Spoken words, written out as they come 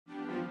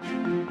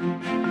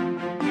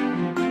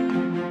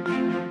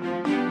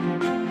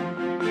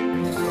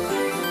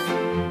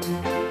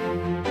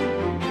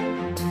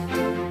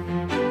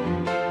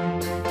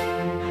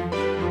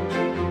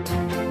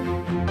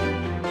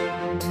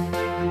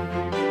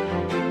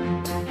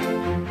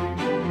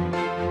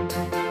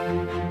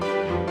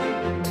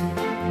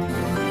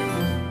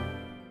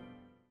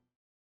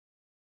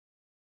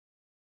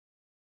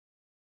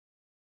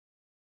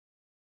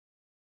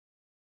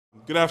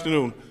Good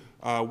afternoon.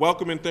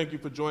 Welcome and thank you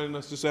for joining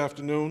us this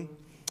afternoon.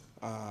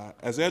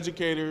 As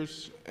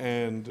educators,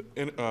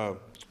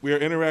 we are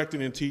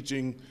interacting and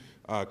teaching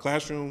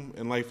classroom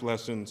and life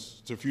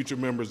lessons to future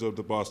members of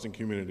the Boston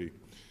community.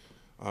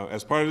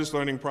 As part of this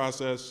learning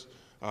process,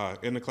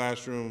 in the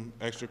classroom,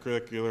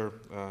 extracurricular,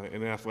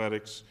 and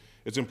athletics,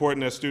 it's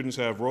important that students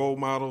have role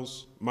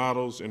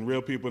models, and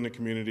real people in the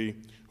community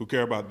who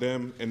care about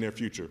them and their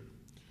future.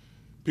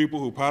 People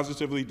who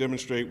positively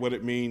demonstrate what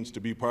it means to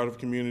be part of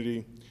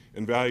community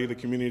and value the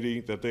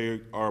community that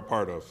they are a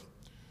part of.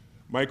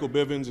 Michael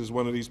Bivens is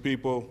one of these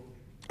people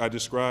I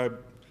describe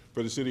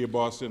for the city of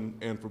Boston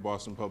and for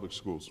Boston Public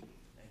Schools.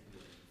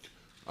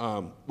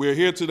 We're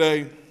here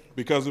today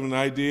because of an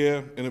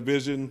idea and a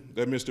vision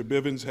that Mr.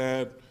 Bivens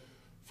had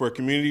for a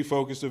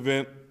community-focused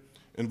event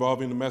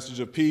involving the message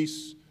of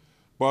peace,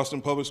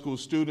 Boston Public School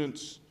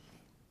students,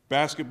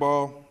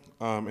 basketball,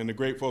 and the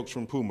great folks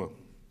from Puma.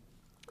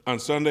 On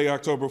Sunday,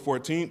 October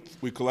 14th,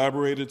 we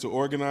collaborated to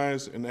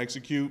organize and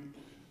execute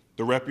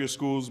the Rep Your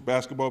School's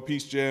Basketball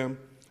Peace Jam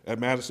at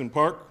Madison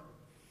Park.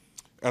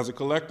 As a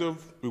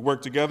collective, we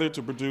worked together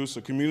to produce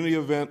a community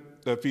event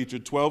that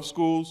featured 12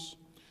 schools,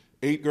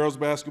 8 girls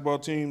basketball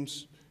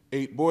teams,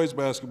 8 boys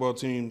basketball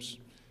teams,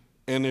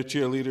 and their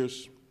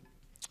cheerleaders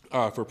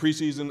for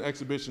preseason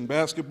exhibition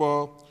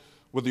basketball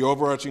with the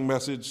overarching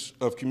message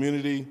of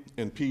community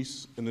and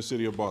peace in the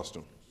city of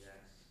Boston.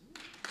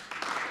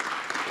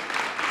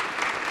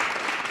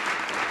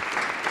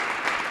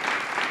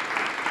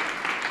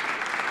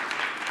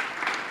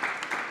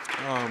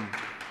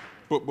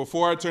 But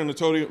before I turn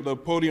the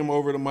podium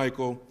over to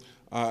Michael,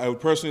 I would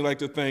personally like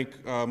to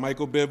thank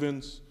Michael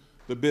Bivens,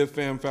 the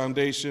BivFam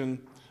Foundation,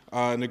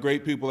 and the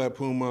great people at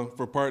Puma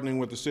for partnering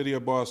with the city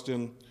of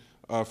Boston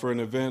for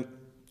an event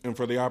and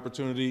for the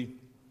opportunity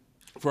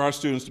for our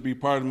students to be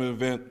part of an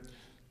event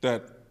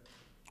that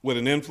with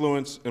an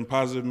influence and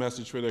positive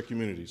message for their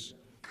communities.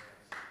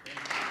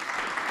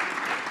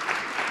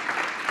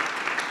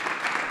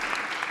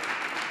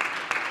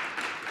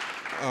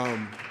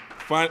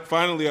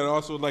 Finally, I'd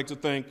also like to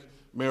thank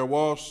Mayor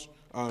Walsh,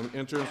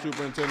 Interim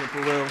Superintendent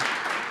Perrell,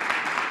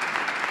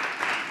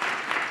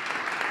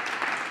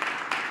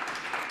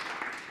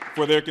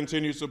 for their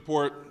continued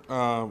support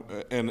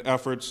and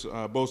efforts,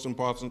 both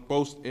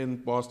in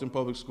Boston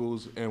Public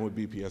Schools and with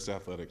BPS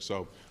Athletics.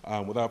 So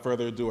without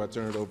further ado, I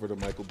turn it over to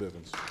Michael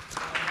Bivens.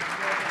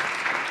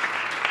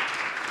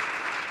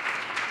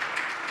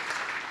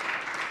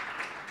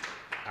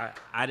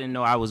 I didn't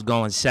know I was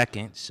going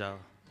second, so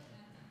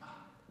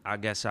I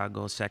guess I'll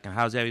go second.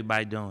 How's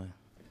everybody doing?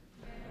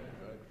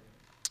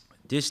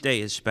 This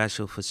day is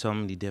special for so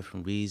many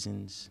different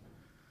reasons.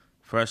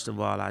 First of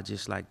all, I'd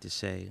just like to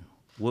say,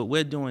 what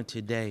we're doing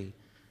today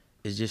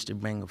is just to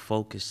bring a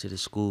focus to the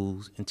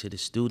schools and to the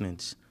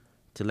students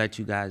to let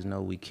you guys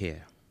know we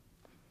care,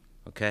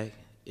 okay?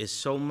 It's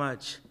so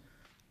much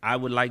I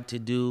would like to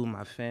do,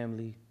 my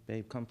family.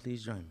 Babe, come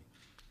please join me.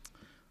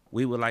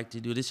 We would like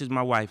to do, this is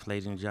my wife,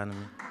 ladies and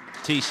gentlemen,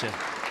 Tisha.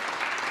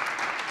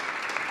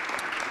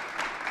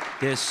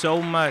 There's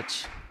so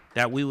much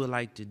that we would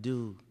like to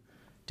do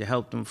to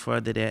help them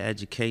further their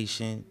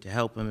education, to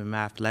help them in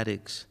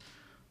athletics,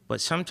 but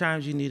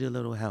sometimes you need a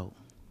little help.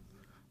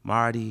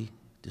 Marty,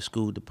 the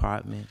school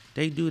department,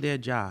 they do their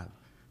job.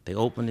 They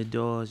open the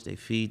doors, they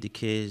feed the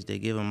kids, they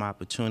give them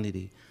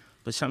opportunity,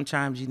 but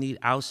sometimes you need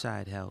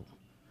outside help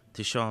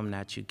to show them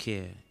that you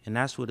care, and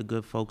that's where the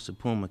good folks of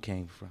Puma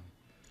came from.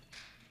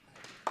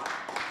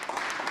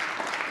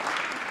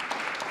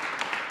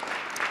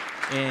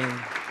 And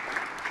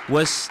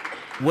what's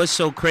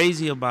so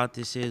crazy about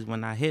this is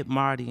when I hit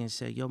Marty and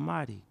said, yo,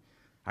 Marty,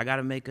 I got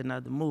to make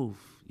another move.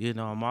 You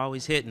know, I'm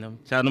always hitting him,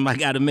 telling him I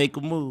got to make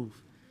a move.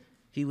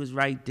 He was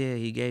right there.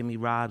 He gave me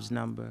Rob's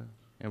number,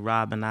 and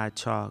Rob and I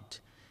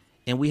talked.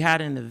 And we had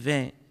an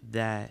event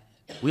that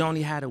we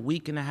only had a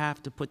week and a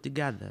half to put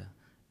together.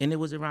 And it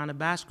was around a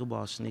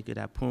basketball sneaker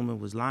that Puma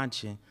was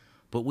launching.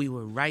 But we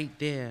were right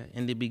there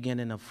in the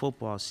beginning of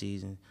football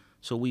season.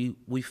 So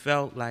we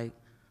felt like,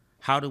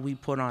 how do we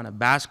put on a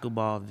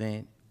basketball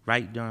event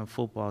right during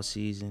football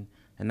season?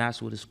 And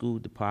that's where the school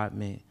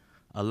department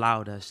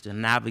allowed us to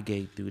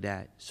navigate through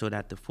that so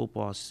that the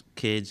football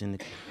kids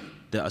and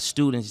the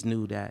students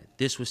knew that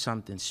this was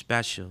something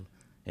special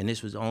and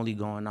this was only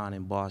going on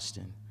in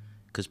Boston.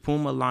 Because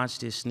Puma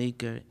launched this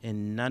sneaker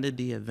and none of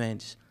the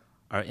events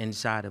are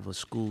inside of a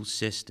school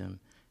system.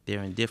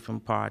 They're in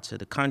different parts of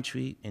the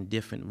country in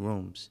different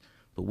rooms.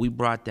 But we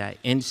brought that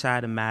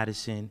inside of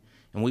Madison,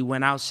 and we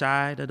went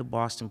outside of the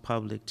Boston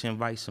Public to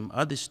invite some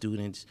other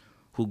students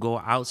who go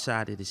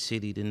outside of the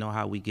city to know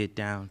how we get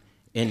down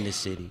in the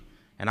city.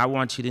 And I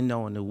want you to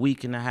know in a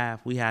week and a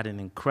half, we had an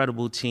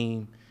incredible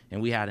team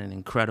and we had an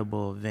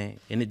incredible event.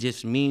 And it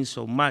just means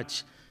so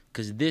much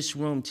because this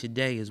room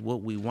today is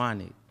what we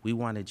wanted. We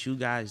wanted you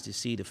guys to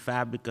see the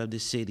fabric of the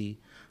city,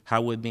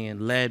 how we're being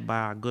led by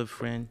our good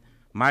friend,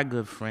 my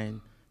good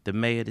friend, the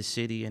mayor of the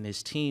city and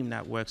his team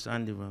that works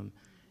under him.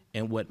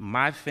 And what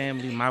my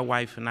family, my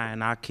wife and I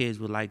and our kids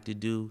would like to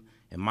do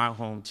in my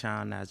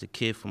hometown as a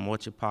kid from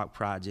Orchard Park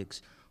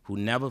Projects who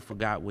never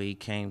forgot where he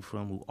came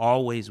from, who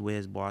always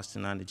wears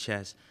Boston on the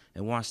chest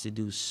and wants to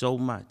do so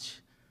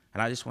much.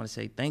 And I just want to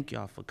say thank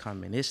y'all for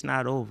coming. It's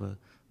not over.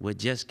 We're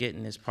just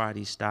getting this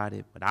party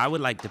started. But I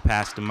would like to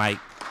pass the mic.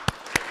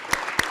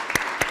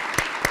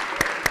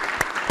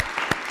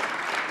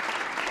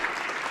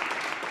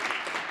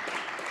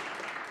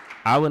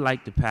 I would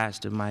like to pass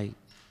the mic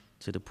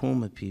to the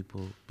Puma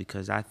people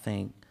because I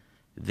think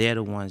they're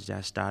the ones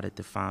that started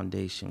the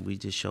foundation. We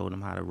just showed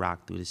them how to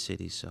rock through the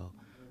city. So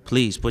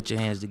please put your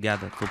hands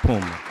together for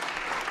Puma.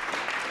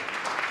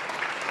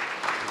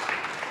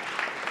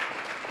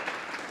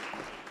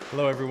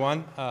 Hello,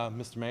 everyone.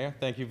 Mr. Mayor,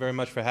 thank you very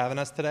much for having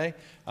us today.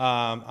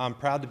 I'm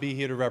proud to be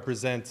here to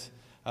represent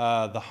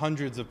the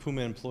hundreds of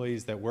Puma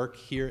employees that work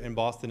here in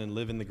Boston and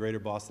live in the greater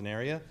Boston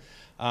area.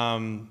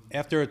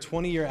 After a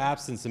 20-year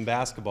absence in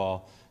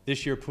basketball,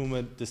 this year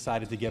Puma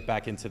decided to get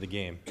back into the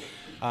game.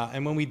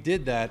 And when we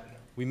did that,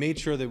 we made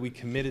sure that we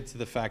committed to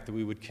the fact that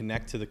we would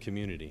connect to the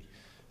community.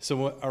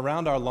 So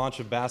around our launch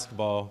of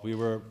basketball, we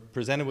were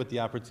presented with the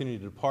opportunity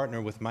to partner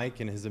with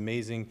Mike and his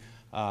amazing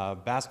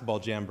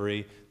basketball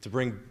jamboree to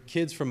bring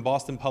kids from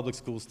Boston Public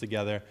Schools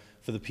together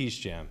for the Peace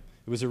Jam.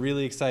 It was a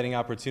really exciting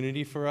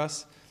opportunity for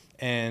us,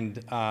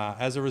 and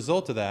as a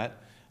result of that,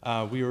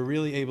 we were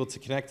really able to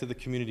connect to the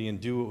community and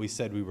do what we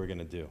said we were going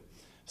to do.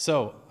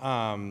 So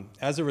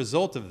as a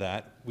result of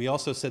that, we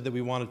also said that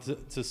we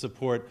wanted to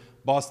support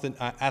Boston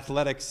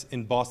athletics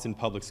in Boston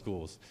Public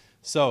Schools.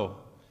 So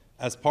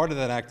as part of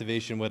that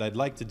activation, what I'd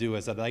like to do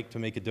is I'd like to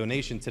make a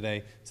donation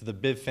today to the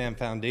BivFam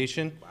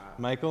Foundation. Wow.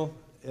 Michael,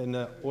 in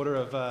the order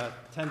of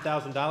 $10,000, we'd like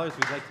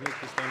to make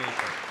this donation.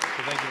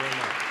 So thank you very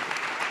much.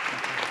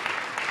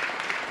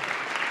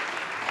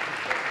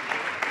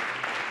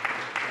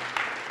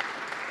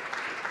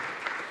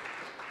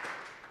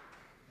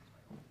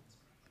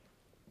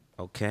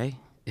 Okay.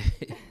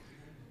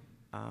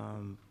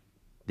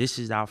 This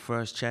is our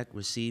first check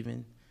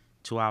receiving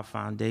to our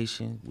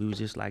foundation. We would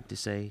just like to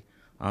say,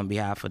 on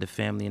behalf of the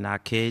family and our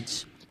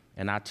kids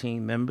and our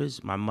team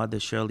members, my mother,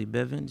 Shirley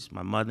Bivens,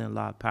 my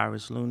mother-in-law,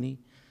 Paris Looney,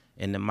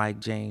 and the Mike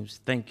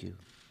James, thank you.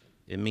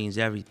 It means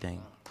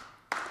everything.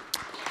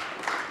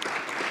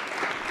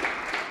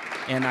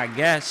 And I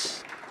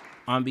guess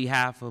on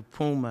behalf of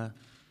Puma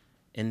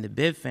and the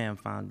BivFam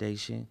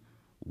Foundation,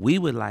 we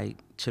would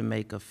like to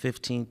make a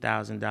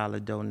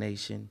 $15,000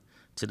 donation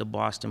to the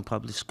Boston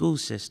Public School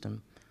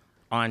System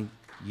on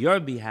your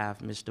behalf,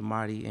 Mr.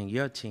 Marty, and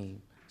your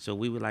team. So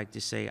we would like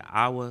to say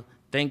our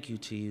thank you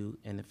to you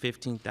and a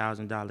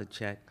 $15,000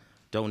 check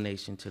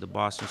donation to the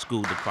Boston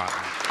School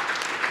Department.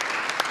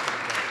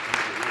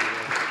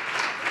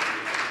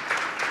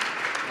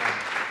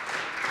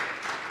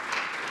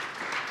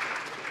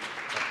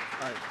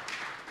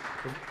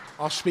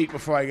 I'll speak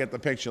before I get the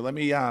picture. Let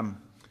me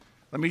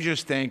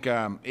just thank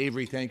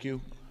Avery. Thank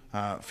you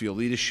for your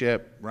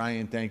leadership.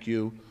 Ryan, thank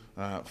you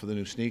for the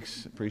new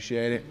sneaks.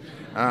 Appreciate it.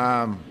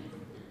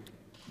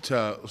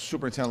 To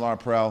Superintendent Laura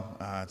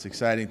Perrell, it's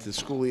exciting. To the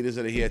school leaders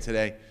that are here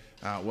today,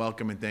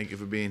 welcome and thank you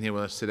for being here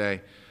with us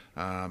today.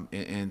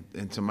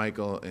 And to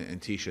Michael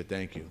and Tisha,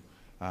 thank you.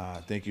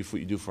 Thank you for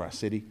what you do for our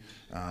city.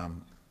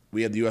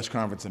 We had the U.S.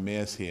 Conference of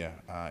Mayors here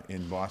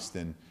in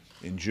Boston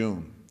in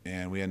June,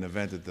 and we had an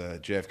event at the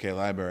JFK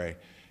Library,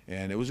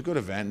 and it was a good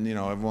event. And, you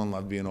know, everyone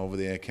loved being over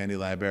there, Kennedy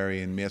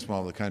Library and mayors from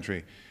all over the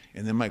country.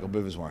 And then Michael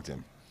Bivens walked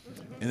in.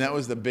 And that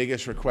was the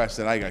biggest request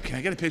that I got. Can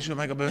I get a picture of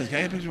Michael Bivens? Can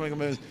I get a picture of Michael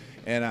Bivens?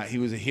 And he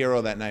was a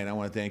hero that night, and I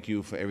want to thank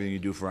you for everything you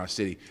do for our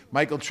city.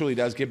 Michael truly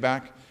does give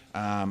back.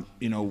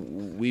 You know,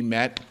 we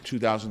met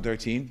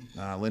 2013.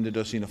 Linda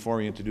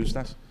Docina-Fori introduced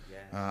us.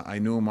 I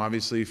knew him,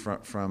 obviously,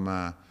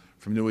 from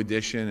New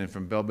Edition and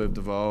from Belle Biv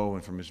DeVoe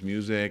and from his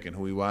music and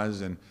who he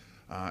was. And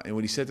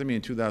what he said to me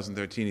in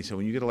 2013, he said,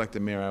 when you get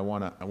elected mayor, I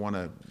want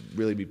to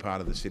really be part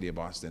of the city of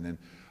Boston. And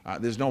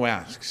there's no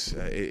asks.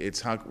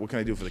 It's what can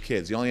I do for the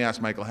kids? The only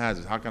ask Michael has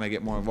is how can I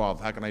get more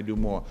involved? How can I do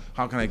more?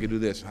 How can I do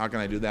this? How can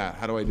I do that?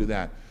 How do I do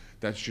that?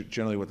 That's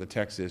generally what the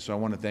text is. So I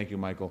want to thank you,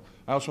 Michael.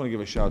 I also want to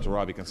give a shout out to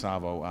Robbie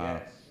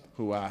Consalvo,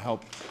 who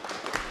helped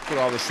put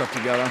all this stuff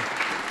together.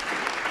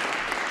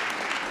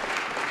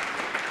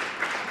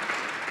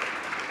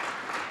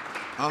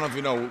 I don't know if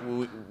you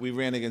know, we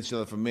ran against each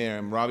other for mayor,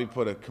 and Robbie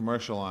put a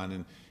commercial on,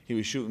 and he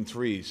was shooting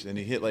threes, and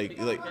he hit like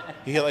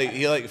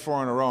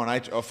 4 in a row,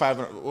 and or 5.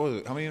 What was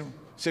it? How many?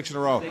 6 in a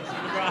row. 6 in a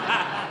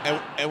row.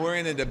 And we're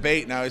in a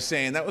debate, and I was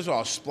saying that was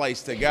all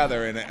spliced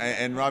together,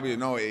 and Robbie,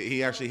 no,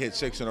 he actually hit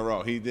 6 in a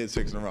row. He did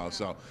 6 in a row.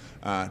 So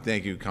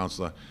thank you,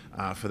 Councilor,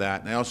 for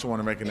that. And I also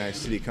want to recognize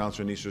City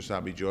Councilor Nisha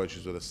Sabi George,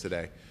 who's with us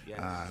today,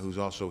 who's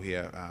also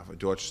here, for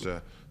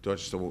Dorchester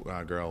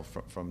girl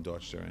from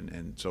Dorchester,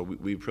 and so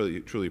we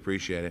truly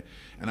appreciate it.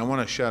 And I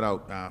want to shout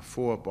out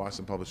 4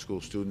 Boston Public School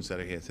students that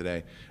are here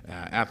today,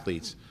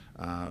 athletes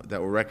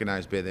that were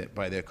recognized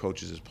by their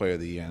coaches as Player of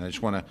the Year. And I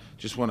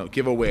just want to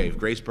give a wave.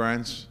 Grace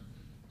Burns,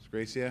 is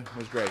Grace here?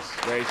 Where's Grace?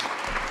 Grace.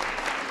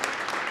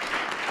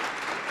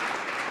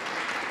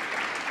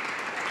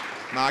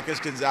 Marcus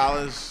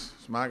Gonzalez,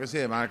 is Marcus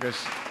here?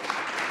 Marcus.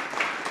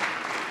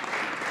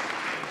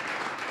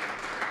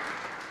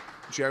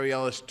 Jerry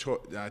Ellis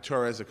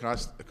Torres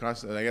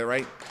Acosta, did I get it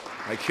right?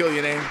 I kill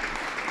your name.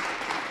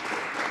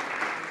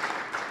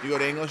 You go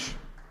to English?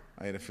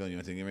 I had a feeling you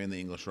were thinking you're in the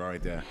English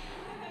right there.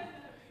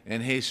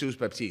 And Jesus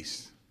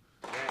Baptiste.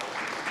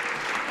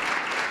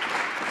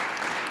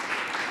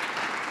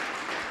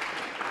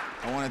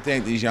 I want to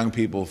thank these young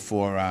people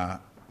for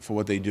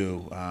what they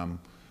do.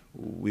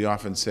 We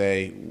often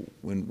say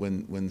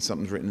when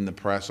something's written in the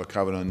press or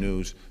covered on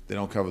news, they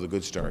don't cover the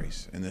good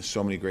stories. And there's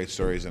so many great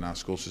stories in our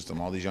school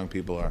system. All these young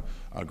people are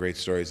great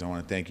stories. I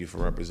want to thank you for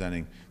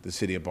representing the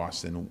city of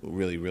Boston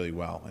really, really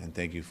well. And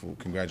thank you for,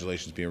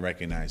 congratulations, being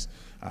recognized.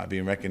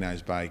 Being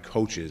recognized by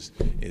coaches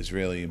is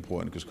really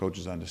important because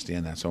coaches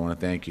understand that. So I want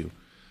to thank you.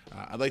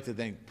 I'd like to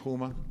thank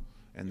Puma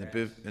and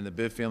the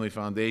Biv Family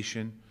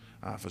Foundation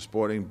for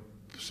supporting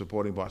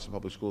Boston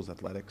Public Schools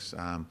athletics.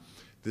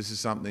 This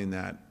is something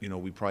that, you know,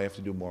 we probably have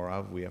to do more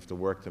of. We have to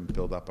work to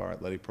build up our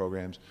athletic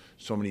programs.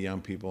 So many young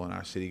people in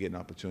our city get an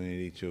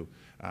opportunity to,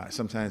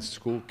 sometimes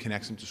school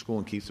connects them to school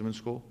and keeps them in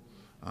school.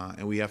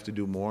 And we have to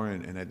do more.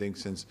 And I think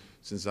since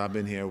I've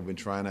been here, we've been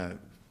trying to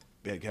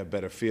have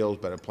better fields,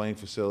 better playing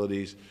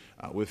facilities.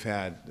 We've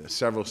had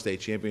several state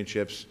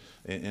championships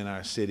in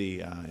our city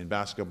in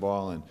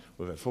basketball, and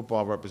we've had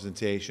football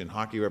representation,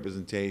 hockey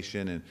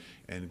representation,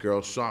 and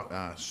girls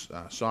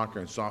soccer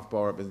and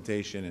softball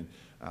representation. And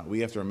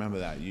we have to remember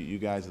that. You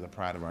guys are the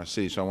pride of our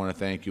city, so I want to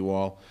thank you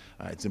all.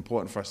 It's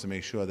important for us to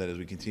make sure that as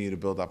we continue to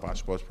build up our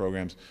sports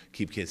programs,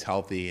 keep kids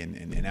healthy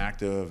and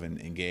active and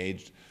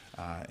engaged.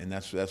 And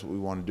that's what we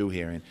want to do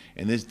here.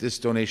 And this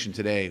donation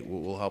today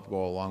will help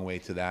go a long way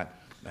to that.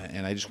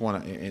 And I just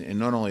want to, and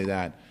not only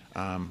that,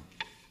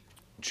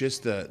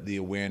 just the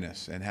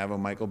awareness and having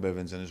Michael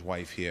Bivens and his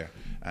wife here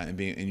and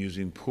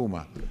using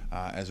Puma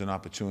as an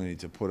opportunity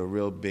to put a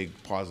real big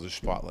positive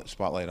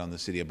spotlight on the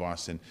city of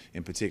Boston,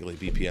 and particularly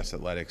BPS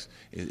athletics,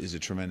 is a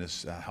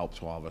tremendous help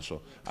to all of us.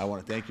 So I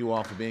want to thank you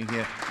all for being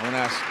here. I want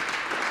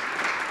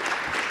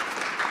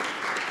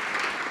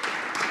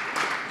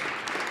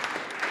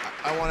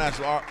to ask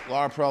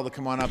Laura Perel to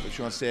come on up if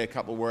she wants to say a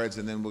couple words,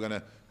 and then we're going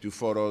to do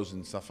photos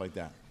and stuff like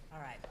that.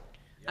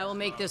 I will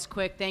make this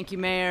quick. Thank you,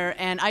 Mayor.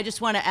 And I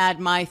just want to add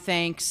my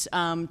thanks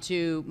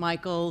to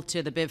Michael,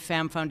 to the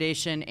BivFam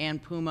Foundation,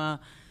 and Puma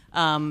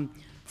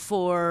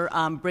for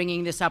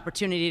bringing this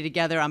opportunity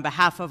together on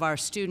behalf of our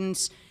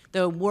students.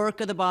 The work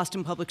of the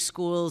Boston Public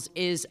Schools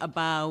is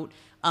about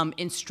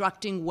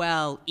instructing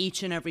well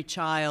each and every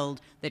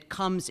child that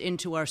comes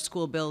into our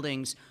school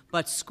buildings.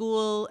 But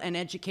school and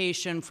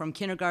education from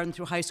kindergarten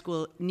through high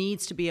school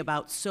needs to be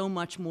about so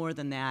much more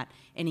than that,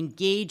 and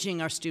engaging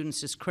our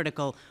students is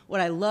critical. What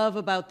I love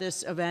about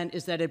this event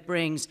is that it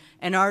brings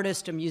an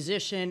artist, a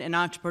musician, an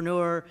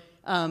entrepreneur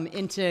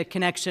into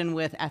connection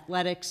with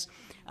athletics.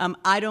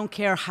 I don't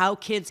care how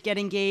kids get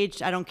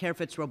engaged. I don't care if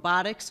it's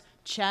robotics,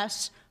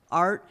 chess,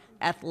 art,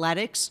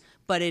 athletics,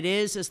 but it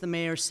is, as the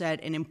mayor said,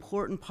 an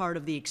important part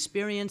of the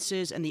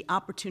experiences and the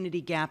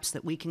opportunity gaps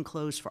that we can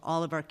close for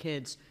all of our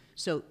kids.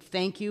 So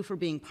thank you for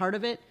being part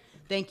of it.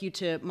 Thank you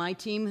to my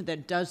team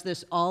that does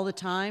this all the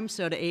time,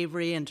 so to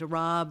Avery and to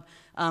Rob,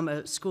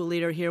 a school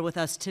leader here with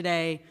us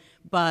today,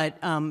 but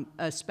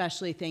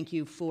especially thank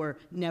you for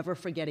never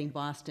forgetting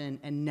Boston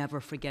and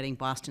never forgetting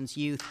Boston's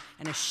youth.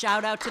 And a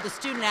shout out to the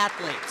student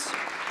athletes.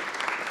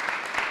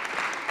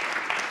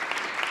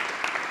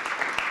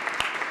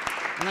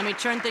 And let me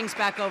turn things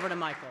back over to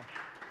Michael.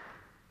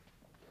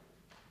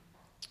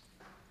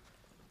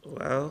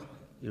 Well,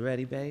 you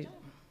ready, babe? Yes.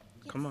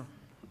 Come on.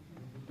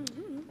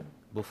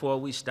 Before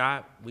we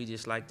start, we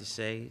just like to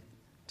say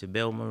to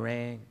Bill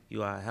Moran,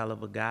 you are a hell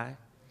of a guy.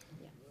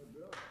 Yeah.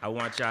 I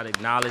want y'all to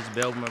acknowledge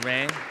Bill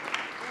Moran.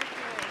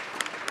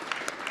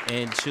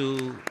 And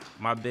to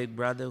my big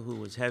brother who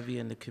was heavy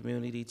in the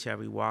community,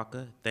 Terry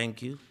Walker,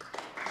 thank you.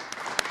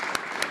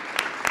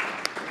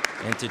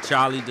 And to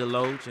Charlie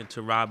DeLoach and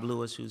to Rob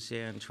Lewis, who's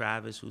here, and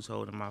Travis, who's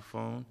holding my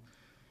phone.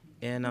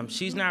 And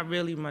she's not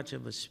really much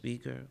of a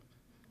speaker.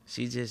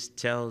 She just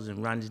tells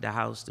and runs the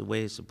house the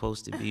way it's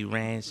supposed to be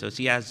ran. So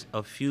she has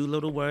a few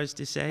little words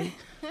to say,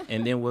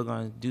 and then we're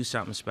going to do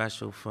something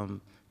special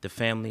from the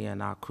family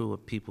and our crew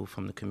of people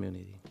from the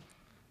community.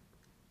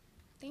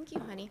 Thank you,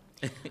 honey.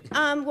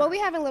 Well, we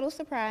have a little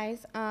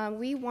surprise.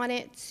 We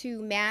wanted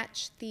to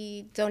match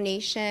the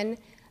donation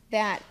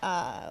that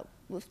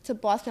to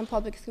Boston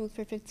Public Schools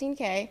for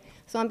 $15K.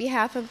 So on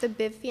behalf of the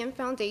BivFam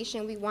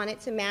Foundation, we wanted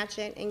to match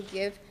it and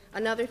give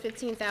another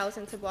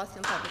 $15,000 to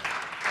Boston Public Schools.